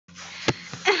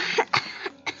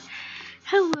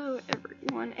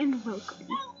everyone, and welcome.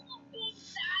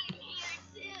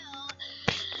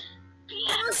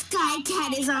 Sky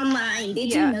Cat is online.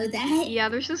 Did you know that? Yeah,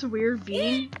 there's this weird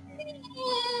bean.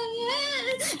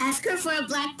 Ask her for a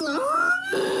black glow.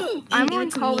 I'm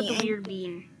on call with the weird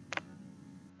bean.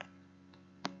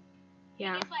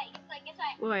 Yeah. Guess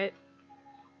what? What?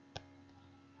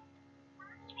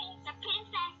 The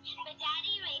princess, but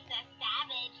daddy makes us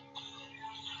savage.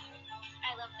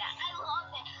 I love that. I love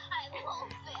it.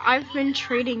 I've been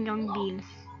trading young beans,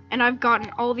 and I've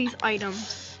gotten all these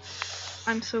items.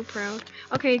 I'm so proud.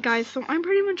 Okay, guys, so I'm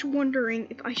pretty much wondering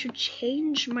if I should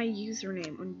change my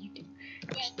username on YouTube.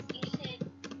 Yes, you should.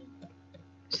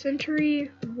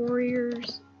 Century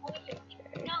Warriors. Okay.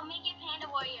 No, make it Panda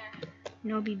Warrior.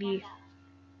 No, BB.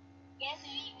 Yes,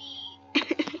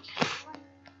 BB.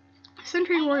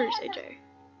 Century Warriors AJ.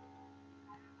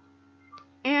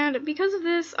 And because of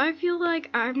this, I feel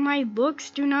like my looks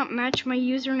do not match my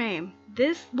username.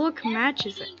 This look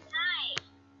matches it.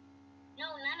 No,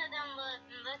 none of them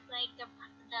look like the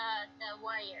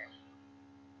warrior.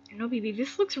 No, BB,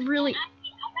 this looks really...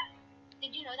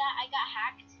 Did you know that I got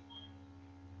hacked?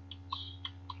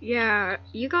 Yeah,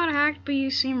 you got hacked, but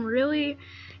you seem really...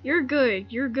 You're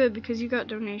good. You're good because you got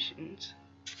donations.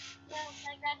 Yes,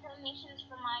 I got donations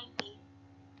from Ivy.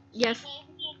 Yes. She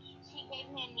gave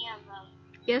me a neon bow.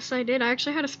 Yes, I did. I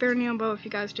actually had a spare neon bow if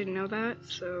you guys didn't know that,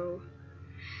 so...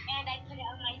 And I put it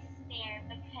on my spare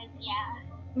because, yeah.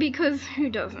 Because who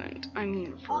doesn't? I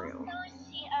mean, for real. Also,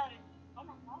 she, oh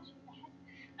my gosh, what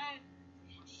the heck?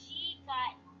 She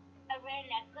got a rare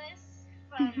necklace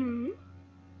from,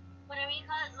 whatever you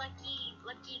call it,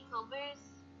 Lucky Clovers.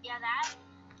 Yeah, that.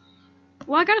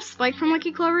 Well, I got a spike from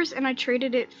Lucky Clovers, and I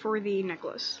traded it for the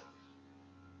necklace.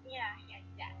 Yeah,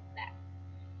 that.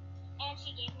 And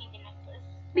she gave me the necklace.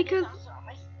 Because Also on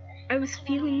my spare. I was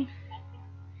feeling...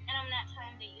 And I'm not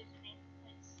telling the username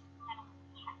because I don't want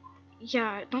to be hacked.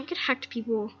 Yeah, don't get hacked,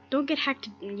 people. Don't get hacked,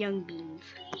 young beans.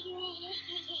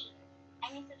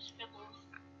 I need some scribbles.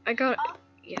 I got... Oh,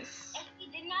 Yes. if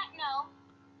you did not know,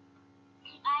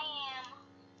 I am...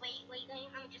 Wait, let me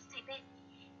just type it.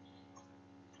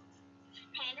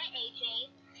 Panda AJ.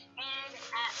 And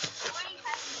at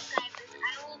 45 subscribers, I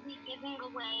will be giving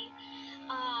away,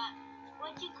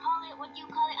 what do you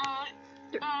call it?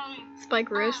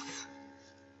 Spike wrists.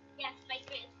 Yeah, spike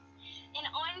wrist. An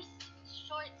orange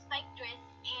short spike wrist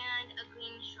and a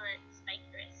green short spike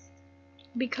wrist.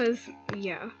 Because,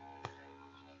 yeah.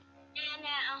 And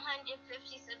at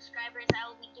 150 subscribers, I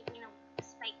will be giving a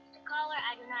spiked collar.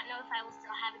 I do not know if I will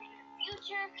still have it in the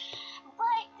future,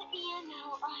 but you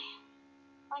know,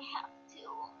 I have to.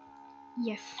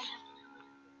 Yes. I have to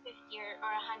 50 or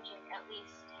 100 at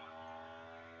least.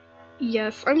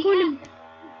 Yes, I'm going to...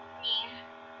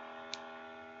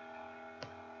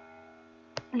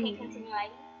 Okay, continue.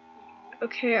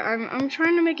 Okay, I'm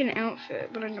trying to make an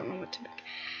outfit, but I don't know what to make.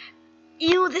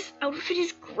 Ew, this outfit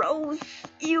is gross.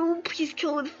 Ew, please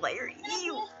kill with fire. Ew.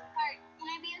 Can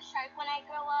I be a shark when I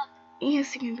grow up?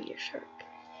 Yes, you can be a shark.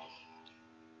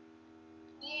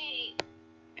 Yay.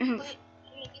 And Can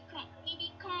you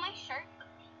become my shark?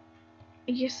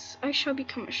 yes, I shall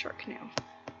become a shark now.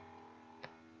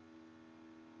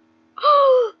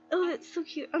 Oh, that's so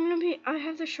cute. I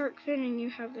have the shark fin and you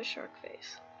have the shark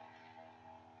face.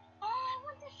 Oh, I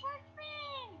want the shark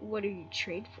fin. What do you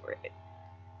trade for it?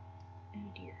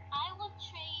 Oh dear. I will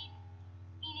trade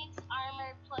Phoenix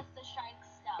armor plus the shark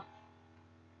stuff.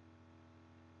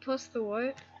 Plus the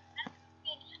what?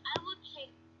 I will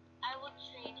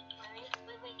trade.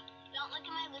 Wait. Don't look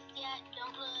at my list yet.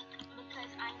 Don't look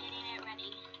because I'm getting it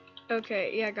ready.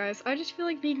 Okay, yeah, guys. I just feel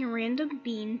like being a random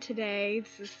bean today.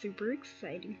 This is super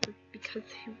exciting because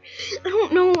I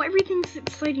don't know. Everything's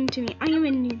exciting to me. I am a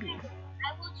newbie.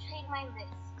 I will trade my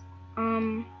list.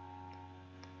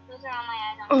 Those are all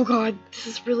my items. Oh god, this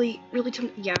is really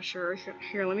yeah, sure.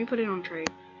 Here, let me put it on trade.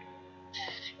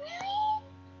 Really?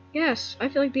 Yes, I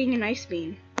feel like being an ice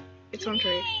bean. It's on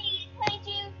trade. Yay! My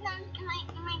dream.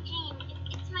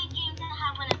 It's my dream to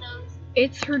have one of those.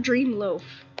 It's her dream loaf.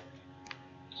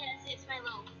 Yes, it's my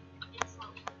loaf. It's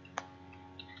loaf.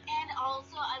 And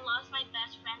also, I lost my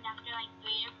best friend after like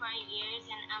 3 or 4 years,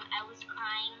 and I was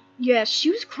crying. Yes, she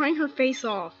was crying her face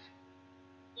off.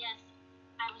 Yes,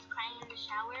 I was crying in the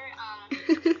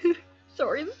shower.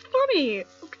 Sorry, that's funny.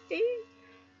 Okay.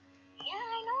 Yeah,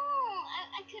 I know.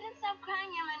 I couldn't stop crying,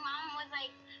 and my mom was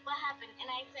like, "What happened?" And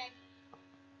I said,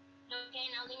 "Okay,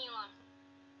 now leave me alone."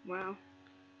 Wow.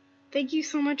 Thank you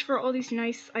so much for all these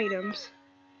nice items.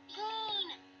 Pain.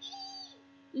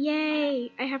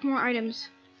 Yay! I have more items.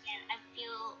 And I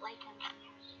feel like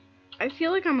I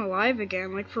feel like I'm alive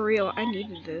again. Like, for real. I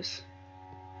needed this.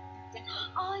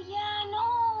 Oh yeah, no.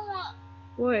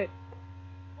 What?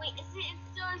 Wait, is it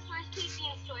still in stores? Please be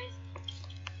in stores.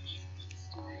 Please be in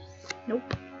stores. Nope.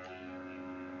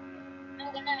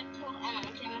 I'm gonna kill Emma.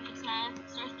 Okay, if it's not in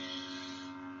stores.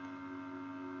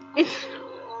 It's I'm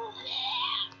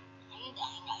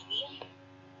dying, Ivy.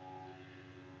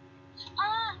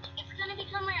 Ah, it's gonna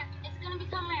become rare. It's gonna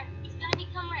become rare. It's gonna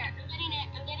become rare. I'm getting it.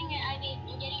 I'm getting it, Ivy.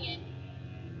 I'm getting it.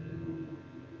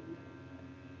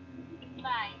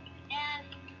 Bye. And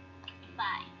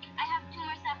bye. I have 2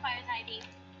 more sapphires, Ivy.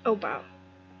 oh wow.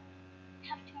 I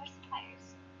have 2 more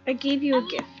sapphires. I gave you a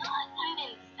gift.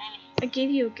 Diamonds. I gave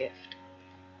you a gift.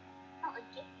 Oh, a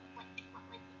gift? What?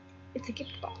 It's a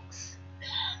gift box.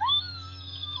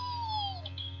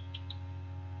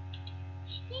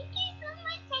 Thank you so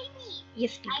much, Ivy.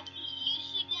 Yes, baby. Ivy, you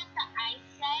should get the ice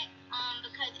set,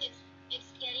 because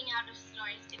it's getting out of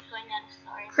stores. It's going out of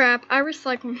stores. Crap, I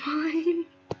recycled mine.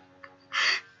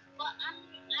 Well,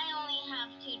 I only have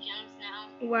 2 gems now.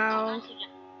 Wow. Not 2 gems.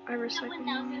 I recycled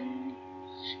 1,000. mine.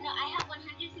 No, I have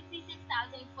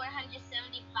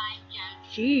 166,475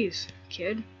 gems. Jeez,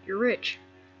 kid, you're rich.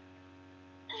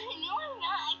 No, I'm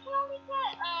not. I can only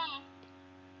get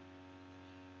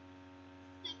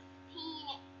 16.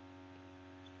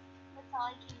 That's all I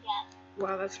can get.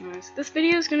 Wow, that's nice. This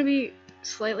video is gonna be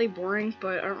slightly boring,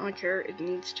 but I don't really care. It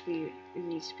needs to be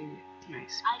nice.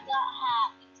 I got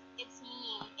hacked. It's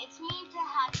mean. It's mean to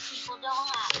hack people. Don't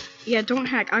hack. Yeah, don't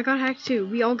hack. I got hacked too.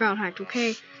 We all got hacked,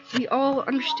 okay? We all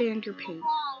understand your pain.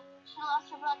 She lost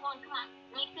her blood going come on.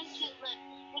 Make the cute look.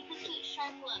 Make the cute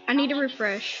shark look. I need to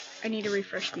refresh. I need to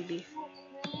refresh, BB.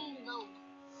 Look.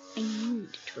 I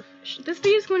need to refresh. This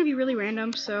video is going to be really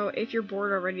random, so if you're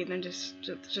bored already, then just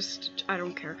I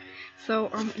don't care. So,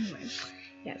 anyway.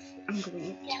 Yes, I'm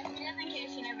going. Yeah, she doesn't care.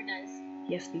 She never does.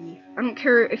 Yes, BB. I don't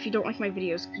care if you don't like my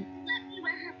videos. Let me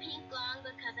wear her pink long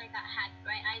because I got hacked,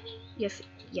 right, Ivy?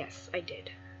 Yes, I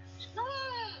did. No!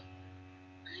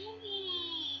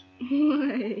 Ivy! What?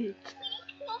 You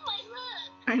killed my look!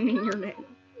 I mean your name.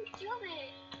 You killed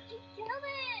it! You killed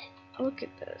it! Look at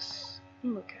this.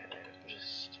 Look at it.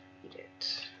 Just eat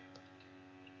it.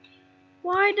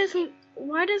 Why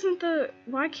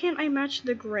can't I match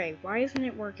the gray? Why isn't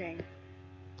it working?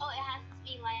 Oh, it has to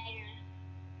be lighter.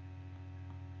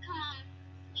 Come on,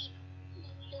 sweet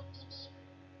little baby.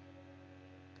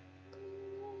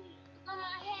 Put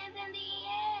my hands in the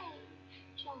air.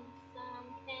 Show me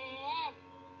something.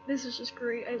 This is just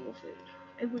great. I love it.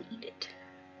 I will eat it.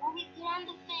 Oh, we put on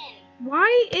the fin.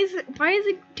 Why is it,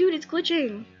 dude, it's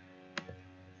glitching.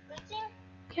 Glitching?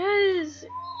 Yes.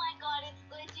 Oh my god, it's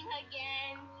glitching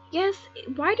again. Yes.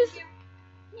 Why does, Your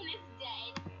fin is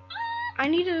dead. I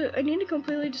need to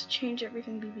completely just change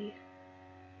everything, BB.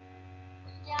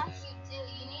 Yes, you do.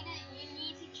 You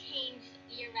need to change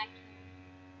your raccoon.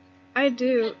 I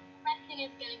do. Raccoon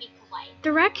is gonna be kawaii.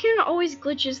 The raccoon always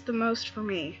glitches the most for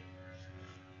me.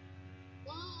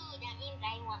 Ooh, that means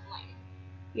I want one.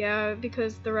 Yeah,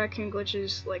 because the raccoon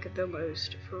glitches like the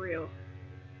most, for real.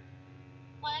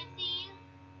 Fuzzies.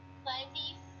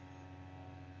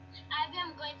 Ivy,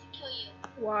 I'm going to kill you.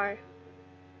 Why?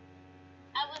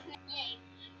 Yay.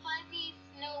 Fuzzy,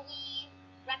 snowy,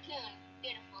 raccoon.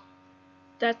 Beautiful.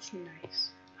 That's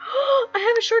nice. I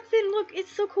have a shark fin. Look,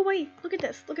 it's so kawaii. Look at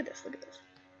this. Look at this. Look at this.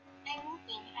 I'm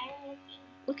looking.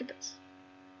 Look at this.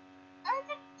 Oh,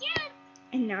 so cute.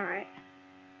 And not.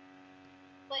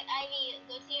 Wait, Ivy,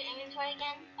 go to your inventory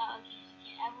again. Oh,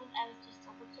 okay. I was just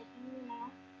double checking, you know.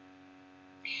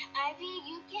 Ivy,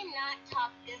 you cannot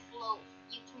top this loaf.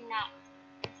 You cannot.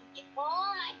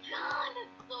 Oh my god,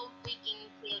 it's so freaking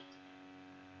cute.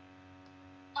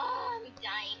 Oh, I'm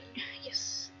dying.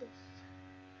 Yes.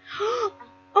 Oh,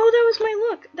 that was my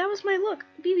look. That was my look.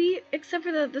 BB, except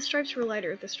for the stripes were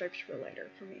lighter. The stripes were lighter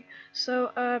for me.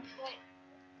 So, Wait,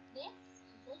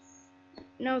 this?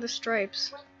 no, the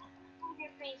stripes. What was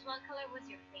your face? What color was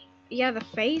your face? Yeah, the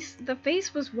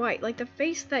face was white. Like the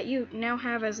face that you now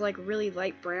have as like really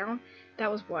light brown, that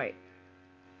was white.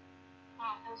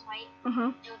 Oh, it was white?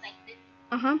 Uh-huh. It was like this?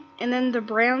 Uh-huh. And then the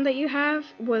brown that you have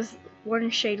was one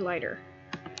shade lighter.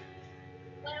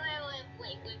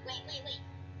 Wait.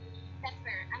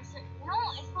 Pepper. I'm so no,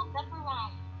 I spelled pepper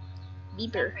wrong.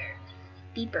 Beeper.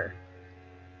 Pepper.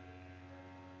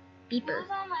 Beeper. She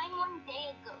was online 1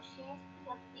 day ago. She missed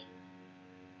the update.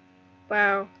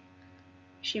 Wow.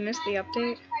 She missed the update?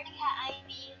 Orange party hat,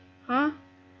 Ivy. Huh?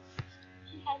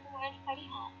 She has an orange party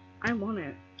hat. I want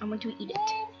it. I want to eat it.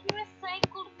 Yay, she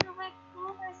recycled her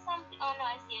raccoon or something. Oh no,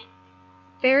 I see it.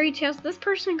 Fairy tales. This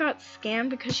person got scammed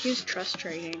because she was trust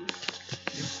trading.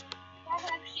 That's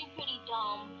actually pretty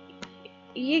dumb.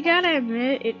 You gotta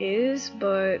admit it is,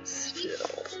 but still.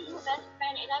 That's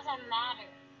doesn't matter.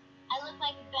 I look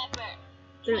like Pepper.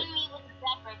 Join me with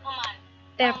Pepper. Come on.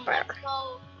 Pepper. Let's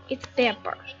go. It's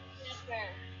Pepper. It's Pepper.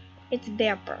 It's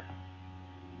Pepper.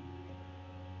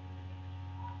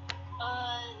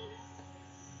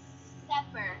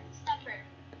 Pepper.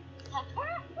 Pepper.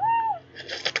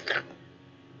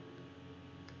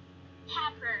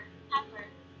 Pepper. Pepper.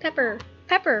 Pepper. Pepper.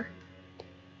 Pepper.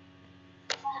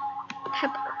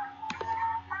 Pepper.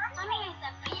 Mommy is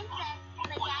a princess,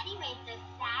 but Daddy raised a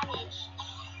savage.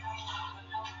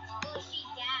 Oh, she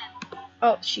dabbed.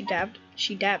 Oh, she dabbed.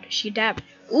 She dabbed. She dabbed.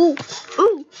 Ooh.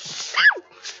 Ooh. Ow!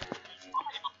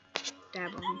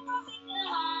 Dab on me.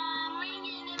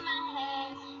 Ringing in my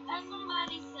head. As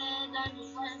somebody said, I'm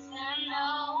just listening.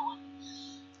 No.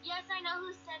 Yes, I know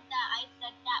who said that. I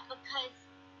said that because.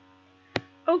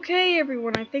 Okay,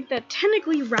 everyone. I think that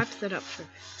technically wraps it up for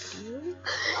this video. No,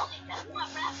 it does not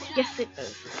wrap it up. Yes, it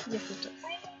does. Yes, it does.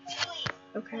 Wait.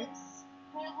 Okay.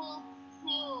 Scribble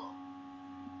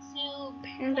to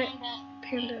Panda.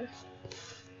 Panda.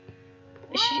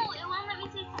 No, it won't let me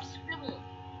say scribble.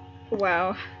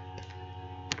 Wow.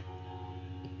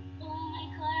 Oh my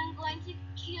god, I'm going to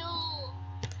kill.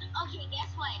 Okay,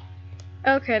 guess what?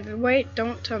 Okay, then wait,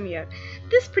 don't tell me yet.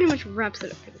 This pretty much wraps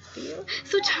it up for this video.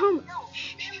 So tell me. No,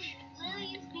 Lily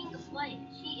is being a butt.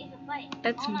 She is a butt.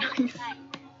 That's Oh, nice.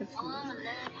 That's oh, nice. I'm a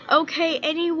little. Okay,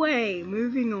 anyway,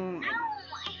 moving on. Ow,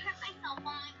 I hurt myself on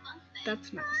my birthday.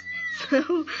 That's nice.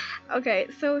 So, okay,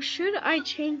 so should I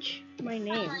change my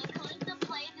name? Online, Calista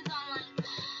Plays is online.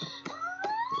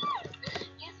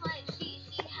 Guess what? She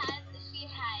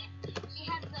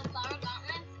has the flower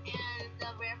gauntlets and the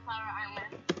rare flower armor.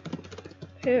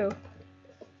 Who?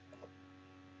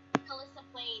 Calista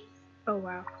Plays. Oh,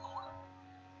 wow.